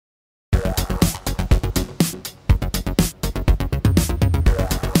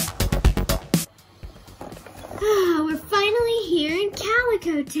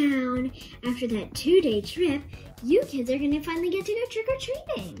Calico Town. After that 2-day trip, you kids are gonna finally get to go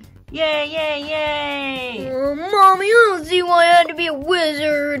trick-or-treating. Yay, yay, yay! Oh, Mommy, I don't see why I had to be a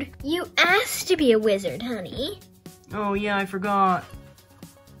wizard. You asked to be a wizard, honey. Oh yeah, I forgot.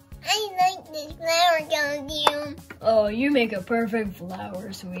 I like this flower costume. Oh, you make a perfect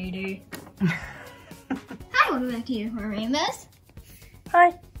flower, sweetie. Hi, welcome back to Unicorn Rainbows.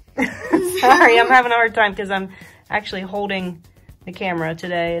 Hi. Sorry, I'm having a hard time because I'm actually holding the camera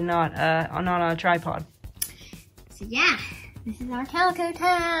today and not on a tripod. So yeah, this is our Calico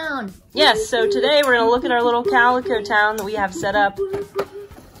Town. Yes, so today we're going to look at our little Calico Town that we have set up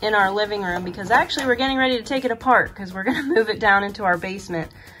in our living room, because actually we're getting ready to take it apart because we're going to move it down into our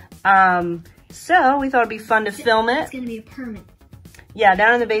basement. So we thought it'd be fun to film it. It's going to be a permanent. Yeah,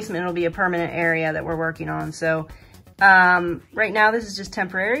 down in the basement it'll be a permanent area that we're working on. So right now this is just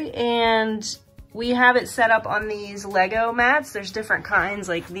temporary, and we have it set up on these Lego mats. There's different kinds,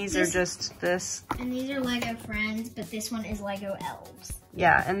 like these are just this. And these are Lego Friends, but this one is Lego Elves.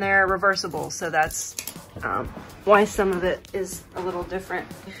 Yeah, and they're reversible, so that's why some of it is a little different.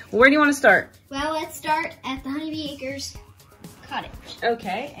 Where do you want to start? Well, let's start at the Honey Bee Acres Cottage.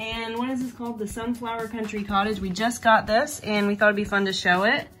 Okay, and what is this called? The Sunflower Country Cottage. We just got this, and we thought it'd be fun to show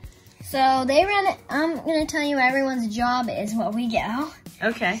it. So they run it. I'm going to tell you everyone's job is while we go.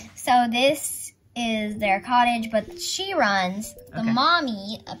 Okay. So this is their cottage, but she runs, the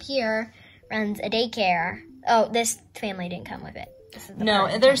mommy up here runs a daycare. Oh, this family didn't come with it. This is the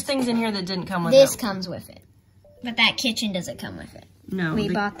no, there's things in here that didn't come with it. This comes with it. But that kitchen doesn't come with it. No. We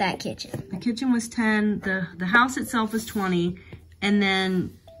bought that kitchen. The kitchen was 10, the house itself was 20, and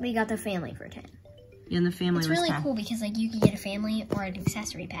then... We got the family for 10. And the family was 10. It's really cool because like you can get a family or an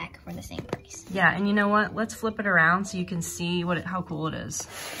accessory pack for the same price. Yeah, and you know what? Let's flip it around so you can see how cool it is.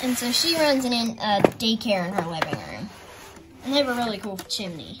 And so she runs a daycare in her living room. And they have a really cool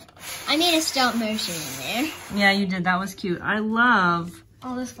chimney. I made a stop motion in there. Yeah, you did. That was cute. I love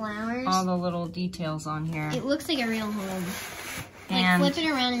all those flowers. All the little details on here. It looks like a real home. And like flip it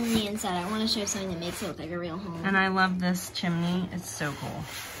around on the inside. I want to show something that makes it look like a real home. And I love this chimney. It's so cool.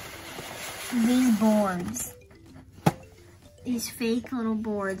 These boards. These fake little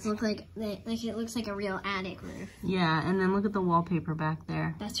boards look like it looks like a real attic roof. Yeah, and then look at the wallpaper back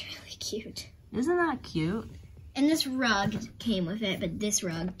there. That's really cute. Isn't that cute? And this rug came with it, but this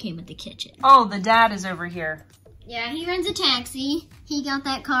rug came with the kitchen. Oh, the dad is over here. Yeah, he runs a taxi. He got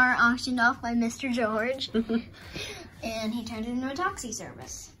that car auctioned off by Mr. George. And he turned it into a taxi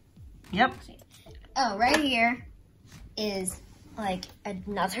service. Yep. Oh, right here is like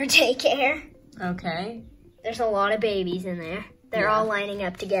another daycare. Okay. There's a lot of babies in there. They're all lining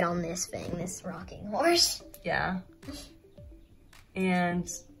up to get on this thing, this rocking horse. Yeah. And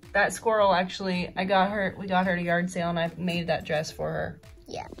that squirrel, actually, we got her at a yard sale, and I made that dress for her.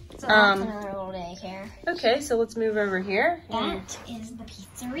 Yeah. So that's another little daycare. Okay, so let's move over here. That is the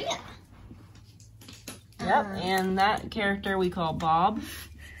pizzeria. Yep, and that character we call Bob.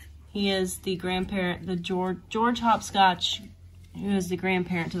 He is the grandparent, the George Hopscotch, who is the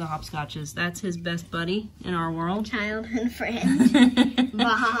grandparent to the Hopscotches. That's his best buddy in our world. Childhood friend,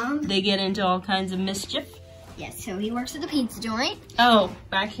 Bob. They get into all kinds of mischief. Yes, so he works at the pizza joint. Oh,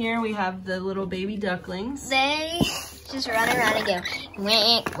 back here we have the little baby ducklings. They just run around and go,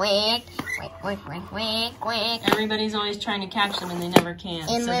 quack, quack, quack, quack, quack, quack, quack. Everybody's always trying to catch them, and they never can.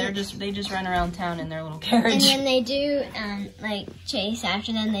 And so they just run around town in their little carriage. And when they do, like, chase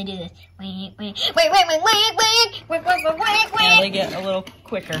after them, they do this, quack, quack, quack, quack, quack, quack, quack, quack, quack, quack. Yeah, they get a little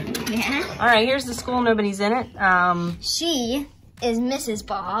quicker. Yeah. All right, here's the school. Nobody's in it. She is Mrs.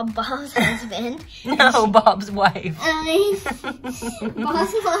 Bob, Bob's husband. No, Bob's wife.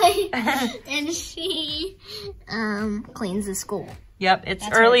 Bob's wife. And she cleans the school. Yep, it's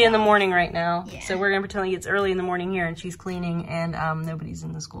early in the morning right now. Yeah. So we're going to pretend like it's early in the morning here, and she's cleaning, and nobody's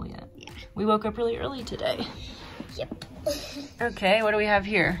in the school yet. Yeah. We woke up really early today. Yep. Okay, what do we have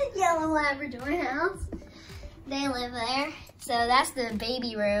here? Yellow Labrador house. They live there. So that's the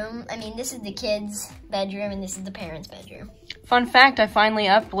baby room. I mean, this is the kids' bedroom, and this is the parents' bedroom. Fun fact, I finally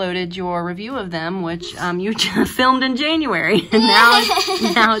uploaded your review of them, which you filmed in January. And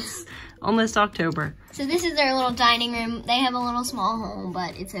now it's almost October. So this is their little dining room. They have a little small home,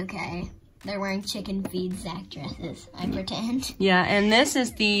 but it's okay. They're wearing chicken feed sack dresses, I pretend. Yeah, and this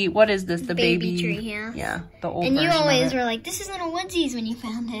is what is this? The baby tree house. Yeah, the old And you version always were like, this is Little Woodsies when you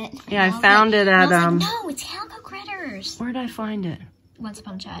found it. Yeah, I found it at, I was like, no, it's Calico Critters. Where did I find it? Once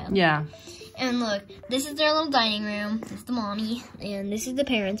Upon a Child. Yeah. And look, this is their little dining room. This is the mommy, and this is the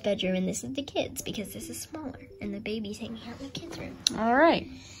parents' bedroom, and this is the kids, because this is smaller, and the baby's hanging out in the kids' room. All right.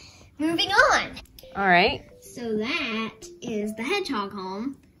 Moving on. All right. So that is the hedgehog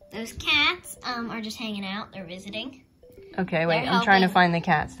home. Those cats are just hanging out. They're visiting. Okay, wait. I'm trying to find the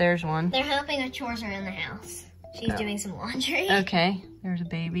cats. There's one. They're helping with chores around the house. She's doing some laundry. Okay. There's a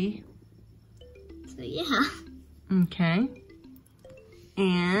baby. So, yeah. Okay.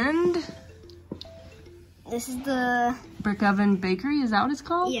 And this is the Brick Oven Bakery. Is that what it's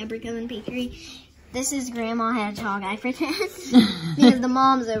called? Yeah, Brick Oven Bakery. This is Grandma Hedgehog, I pretend. Because the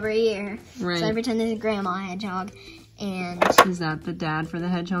mom's over here. Right. So I pretend this is Grandma Hedgehog. And is that the dad for the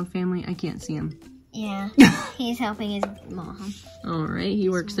Hedgehog family? I can't see him. Yeah. He's helping his mom. All right. He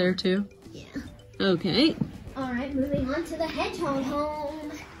works there too? Yeah. Okay. All right, moving on to the Hedgehog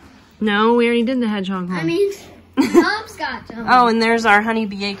home. No, we already did the Hedgehog home. I mean, hopscotch home. Oh, and there's our Honey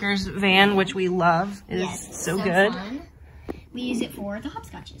Bee Acres van, which we love. It is so good. Fun. We use it for the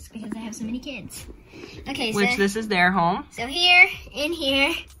hopscotches because I have so many kids. Okay, so which this is their home. So here, in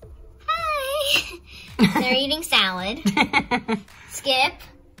here, hi. They're eating salad. Skip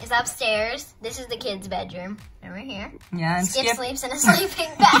is upstairs. This is the kids' bedroom over here. Yeah, and Skip sleeps in a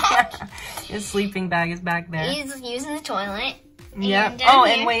sleeping bag. His sleeping bag is back there. He's using the toilet. Yep. Oh,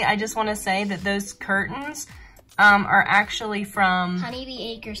 and wait, I just want to say that those curtains are actually from Honey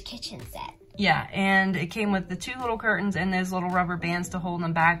Bee Acres kitchen set. Yeah, and it came with the 2 little curtains and those little rubber bands to hold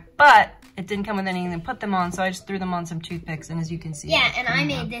them back, but it didn't come with anything to put them on, so I just threw them on some toothpicks, and as you can see... Yeah, and I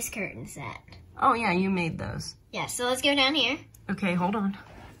made this curtain set. Oh, yeah, you made those. Yeah, so let's go down here. Okay, hold on.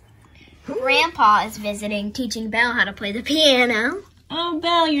 Grandpa is visiting, teaching Belle how to play the piano. Oh,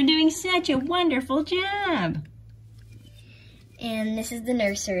 Belle, you're doing such a wonderful job. And this is the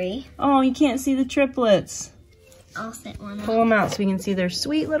nursery. Oh, you can't see the triplets. I'll set one up. Pull them out so we can see their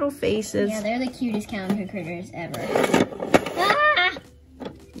sweet little faces. Yeah, they're the cutest calico critters ever. Ah!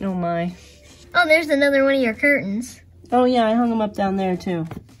 Oh, my. Oh, there's another one of your curtains. Oh, yeah, I hung them up down there, too.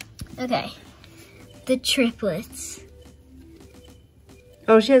 Okay. The triplets.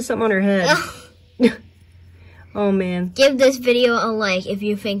 Oh, she has something on her head. Oh, man. Give this video a like if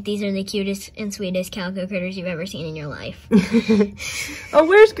you think these are the cutest and sweetest calico critters you've ever seen in your life. Oh,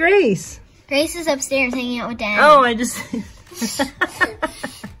 where's Grace? Grace is upstairs hanging out with Dad. Oh, I just...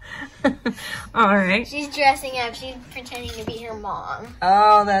 All right. She's dressing up. She's pretending to be her mom.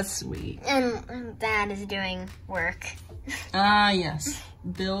 Oh, that's sweet. And Dad is doing work. Ah, yes.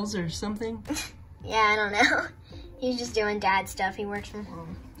 Bills or something? Yeah, I don't know. He's just doing Dad stuff. He works from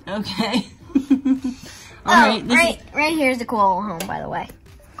home. Okay. Right here's the koala home, by the way.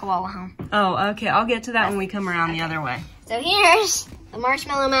 Koala home. Oh, okay. I'll get to that when we come around the other way. So here's the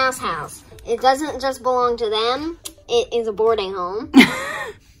Marshmallow Mouse house. It doesn't just belong to them. It is a boarding home.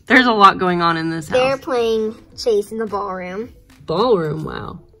 There's a lot going on in this house. They're playing chase in the ballroom. Ballroom,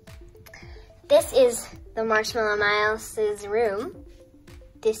 wow. This is the Marshmallow Mouse's room.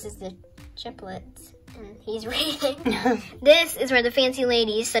 This is the triplets. And he's reading. This is where the fancy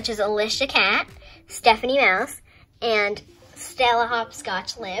ladies, such as Alicia Cat, Stephanie Mouse, and Stella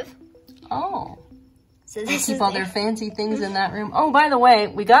Hopscotch live. Oh. So they keep all their fancy things in that room. Oh, by the way,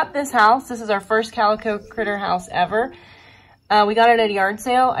 we got this house. This is our first calico critter house ever. We got it at a yard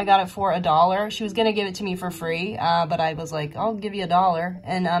sale. I got it for $1. She was going to give it to me for free, but I was like, I'll give you $1.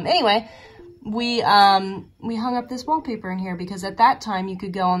 And anyway, we hung up this wallpaper in here because at that time you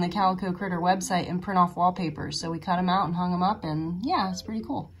could go on the Calico Critter website and print off wallpapers. So we cut them out and hung them up, and yeah, it's pretty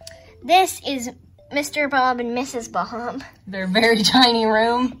cool. This is Mr. Bob and Mrs. Bob. Their very tiny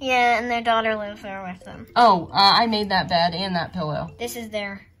room. Yeah, and their daughter lives there with them. Oh, I made that bed and that pillow. This is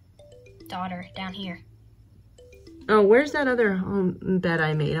their daughter down here. Oh, where's that other bed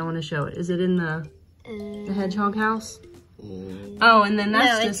I made? I want to show it. Is it in the hedgehog house? Oh, and then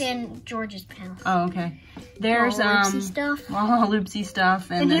that's it's in George's house. Oh, okay. There's loopsy stuff. All loopsy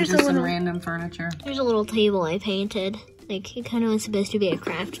stuff, and then just some random furniture. There's a little table I painted. Like, it kind of was supposed to be a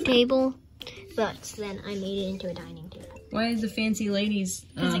craft table, but then I made it into a dining table. Why is the fancy ladies?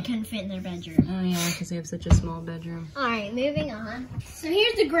 Because it couldn't fit in their bedroom. Oh yeah, because they have such a small bedroom. All right, moving on. So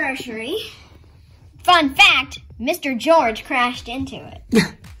here's the grocery. Fun fact: Mr. George crashed into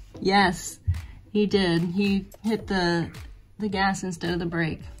it. Yes, he did. He hit the gas instead of the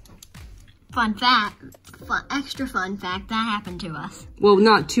brake. Fun fact, extra fun fact, that happened to us. Well,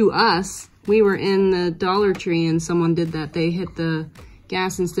 not to us. We were in the Dollar Tree and someone did that. They hit the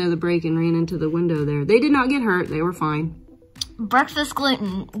gas instead of the brake and ran into the window there. They did not get hurt. They were fine. Breakfast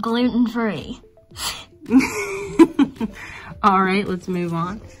gluten-free. All right, let's move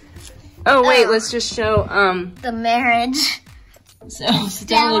on. Oh, wait, let's just show the marriage. So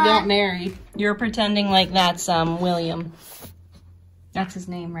Stella got married. You're pretending like that's William. That's his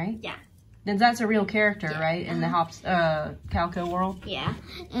name, right? Yeah. That's a real character, right? In the Calico world? Yeah.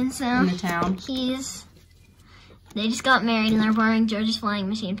 And so in the town. They just got married and they're borrowing George's flying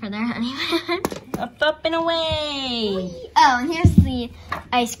machine for their honeymoon. Up and away! Oh, and here's the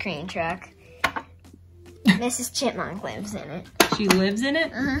ice cream truck. Mrs. Chipmunk lives in it. She lives in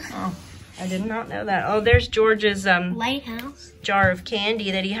it? Uh-huh. Oh, I did not know that. Oh, there's George's lighthouse jar of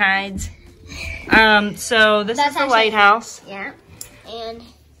candy that he hides. So this is the lighthouse. Yeah. And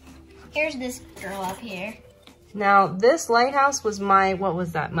here's this girl up here. Now, this lighthouse was my, what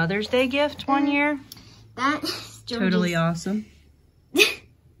was that, Mother's Day gift one year? That's George's. Totally awesome.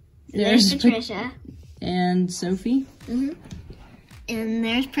 There's Patricia. And Sophie. Mm-hmm. And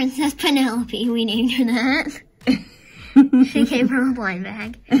there's Princess Penelope. We named her that. She came from a blind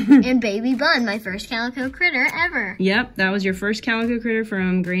bag. And Baby Bun, my first calico critter ever. Yep, that was your first calico critter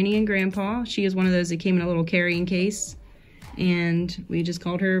from Granny and Grandpa. She is one of those that came in a little carrying case. And we just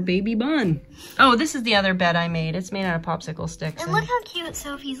called her Baby Bun. Oh, this is the other bed I made. It's made out of popsicle sticks. And look how cute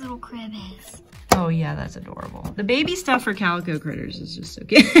Sophie's little crib is. Oh, yeah, that's adorable. The baby stuff for calico critters is just so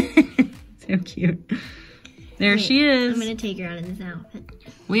cute. So cute. There she is. I'm going to take her out of this outfit.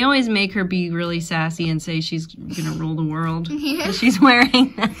 We always make her be really sassy and say she's going to rule the world. Yeah. She's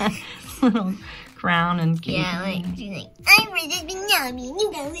wearing that little crown and cape. Yeah, like, she's like, I'm Princess Penelope, and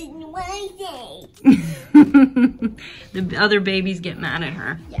you gotta listen to what I say. The other babies get mad at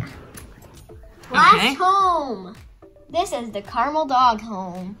her. Yeah. Last home. This is the Caramel Dog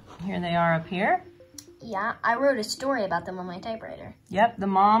home. Here they are up here. Yeah, I wrote a story about them on my typewriter. Yep, the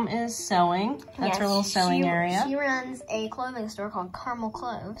mom is sewing. That's her little sewing area. She runs a clothing store called Caramel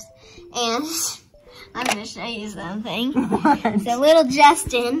Cloves. And I'm going to show you something. What? So little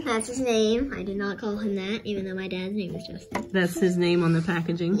Justin, that's his name. I did not call him that, even though my dad's name is Justin. That's his name on the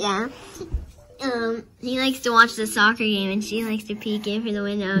packaging. Yeah. He likes to watch the soccer game, and she likes to peek in through the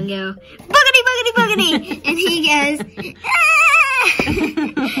window and go, boogity, boogity, boogity. And he goes,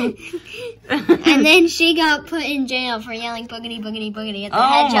 and then she got put in jail for yelling boogity, boogity, boogity at the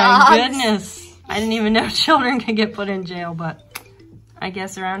hedgehogs. Oh my goodness. I didn't even know children could get put in jail, but I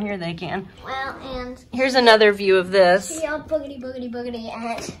guess around here they can. Well, and here's another view of this. She yelled boogity, boogity, boogity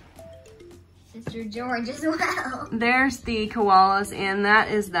at Sister George as well. There's the koalas, and that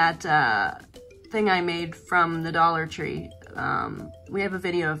is that thing I made from the Dollar Tree. We have a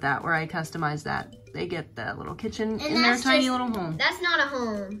video of that where I customized that. They get that little kitchen in their tiny little home. That's not a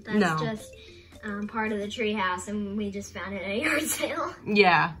home. That's just part of the tree house, and we just found it at a yard sale.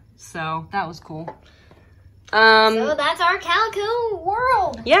 Yeah, so that was cool. So that's our calico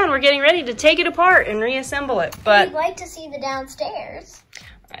world. Yeah, and we're getting ready to take it apart and reassemble it. But we'd like to see the downstairs.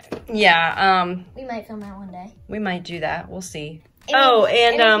 Yeah. We might film that one day. We might do that. We'll see.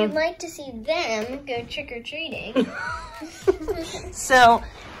 And if you'd like to see them go trick-or-treating. So,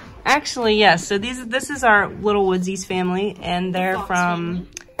 actually, yes. So this is our little Woodsies family, and they're from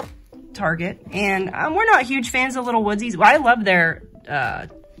Target. And we're not huge fans of little Woodsies. I love their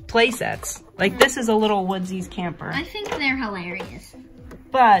play sets. Like, this is a little Woodsies camper. I think they're hilarious.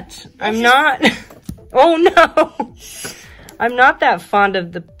 But I'm not... Oh, no! I'm not that fond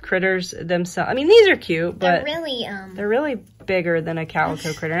of the critters themselves. I mean, these are cute, but... They're really bigger than a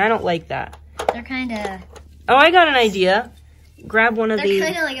calico critter, and I don't like that. They're kind of... Oh, I got an idea. Grab one of these.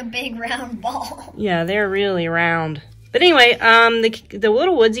 They're kind of like a big round ball. Yeah, they're really round. But anyway, the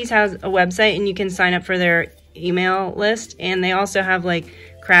Little Woodsies has a website, and you can sign up for their email list, and they also have, like,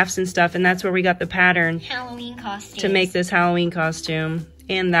 crafts and stuff, and that's where we got the pattern. Halloween costume. To make this Halloween costume,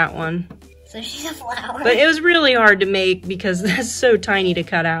 and that one. So she's a flower. But it was really hard to make because that's so tiny to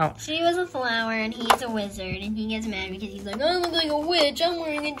cut out. She was a flower, and he's a wizard, and he gets mad because he's like, I look like a witch, I'm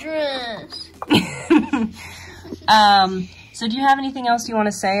wearing a dress. So do you have anything else you want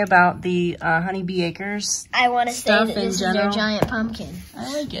to say about the Honey Bee Acres? I want to say that this is their giant pumpkin.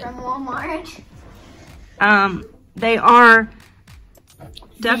 I like it. From Walmart. They are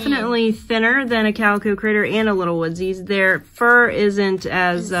definitely thinner than a calico critter and a little Woodsies. Their fur isn't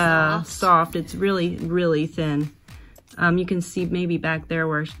as soft. It's really, really thin. You can see maybe back there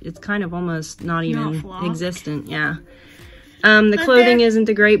where it's kind of almost not even existent. Yeah. The clothing isn't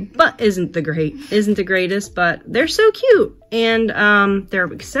the greatest, but they're so cute. And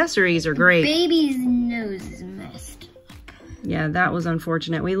their accessories are great. Baby's nose is messed up. Yeah, that was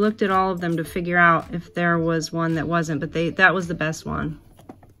unfortunate. We looked at all of them to figure out if there was one that wasn't, but that was the best one.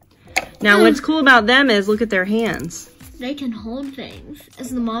 Now, what's cool about them is look at their hands. They can hold things,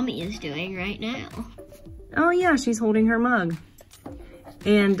 as the mommy is doing right now. Oh, yeah, she's holding her mug.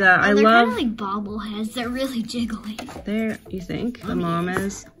 And I they're love... They're kind of like bobbleheads. They're really jiggly. There, you think? The mom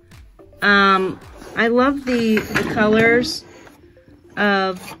is. I love the colors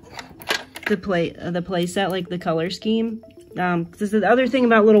of the play set, like the color scheme. Because the other thing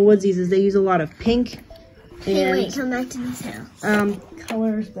about Little Woodsies is they use a lot of pink. Hey, wait, come back to this house.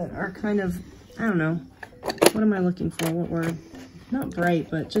 Colors that are kind of, I don't know. What am I looking for? What word? Not bright,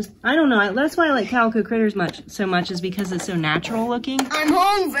 but just, I don't know. That's why I like Calico Critters so much is because it's so natural looking. I'm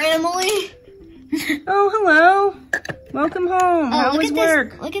home, family. Oh, hello. Welcome home. How was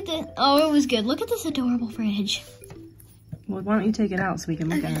work? Look at this. Oh, it was good. Look at this adorable fridge. Well, why don't you take it out so we can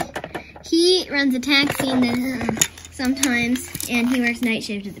look at it? He runs a taxi sometimes, and he works night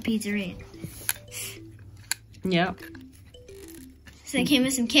shift at the pizzeria. Yep. So it came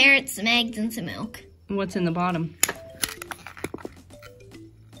with some carrots, some eggs, and some milk. What's in the bottom?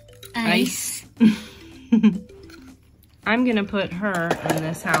 Ice. I'm gonna put her in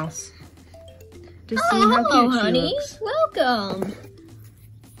this house to see Oh, how hello, cute honey. she looks. Welcome.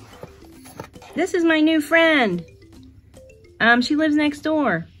 This is my new friend. She lives next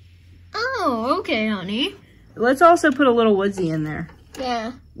door. Oh, okay, honey. Let's also put a Little Woodsie in there.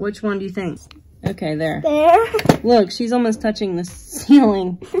 Yeah. Which one do you think? Okay, there. There. Look, she's almost touching the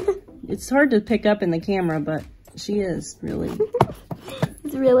ceiling. It's hard to pick up in the camera, but she is really.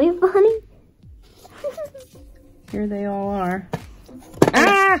 It's really funny. Here they all are.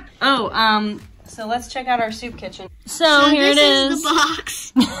 Ah! Oh, so let's check out our soup kitchen. So here it is. This is the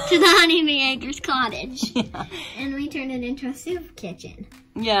box to the Honey Bee Acres Cottage. Yeah. And we turned it into a soup kitchen.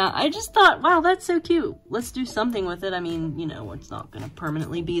 Yeah, I just thought, wow, that's so cute. Let's do something with it. I mean, you know, it's not going to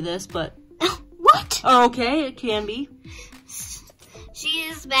permanently be this, but... What? Okay, it can be. She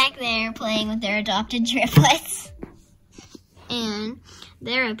is back there playing with their adopted triplets. And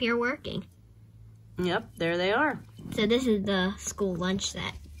they're up here working. Yep, there they are. So this is the school lunch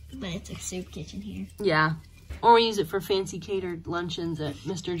set, but it's a soup kitchen here. Yeah. Or we use it for fancy catered luncheons at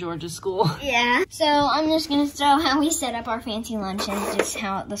Mr. George's school. Yeah. So I'm just going to show how we set up our fancy luncheons, just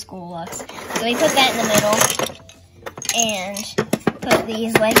how the school looks. So we put that in the middle and put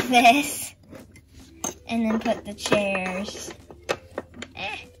these like this. And then put the chairs.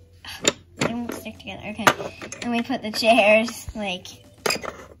 They won't stick together. Okay. And we put the chairs like,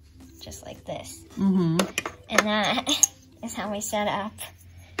 just like this. Mm-hmm. And that is how we set up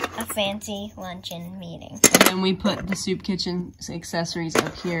a fancy luncheon meeting. And then we put the soup kitchen accessories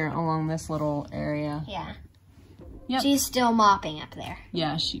up here along this little area. Yeah. Yep. She's still mopping up there.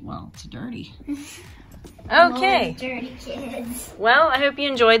 Yeah, well, it's dirty. Okay. Dirty kids. Well, I hope you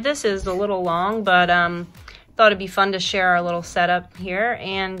enjoyed this. It was a little long, but thought it'd be fun to share our little setup here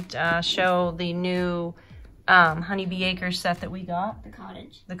and show the new Honey Bee Acres set that we got.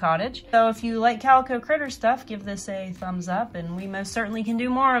 The cottage. So if you like Calico Critter stuff, give this a thumbs up, and we most certainly can do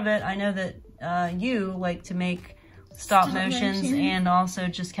more of it. I know that you like to make stop motions and also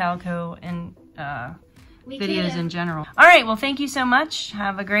just Calico and videos in general. All right, well, thank you so much.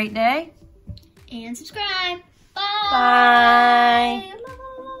 Have a great day. And subscribe. Bye. Bye.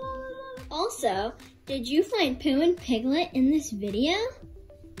 Also, did you find Pooh and Piglet in this video?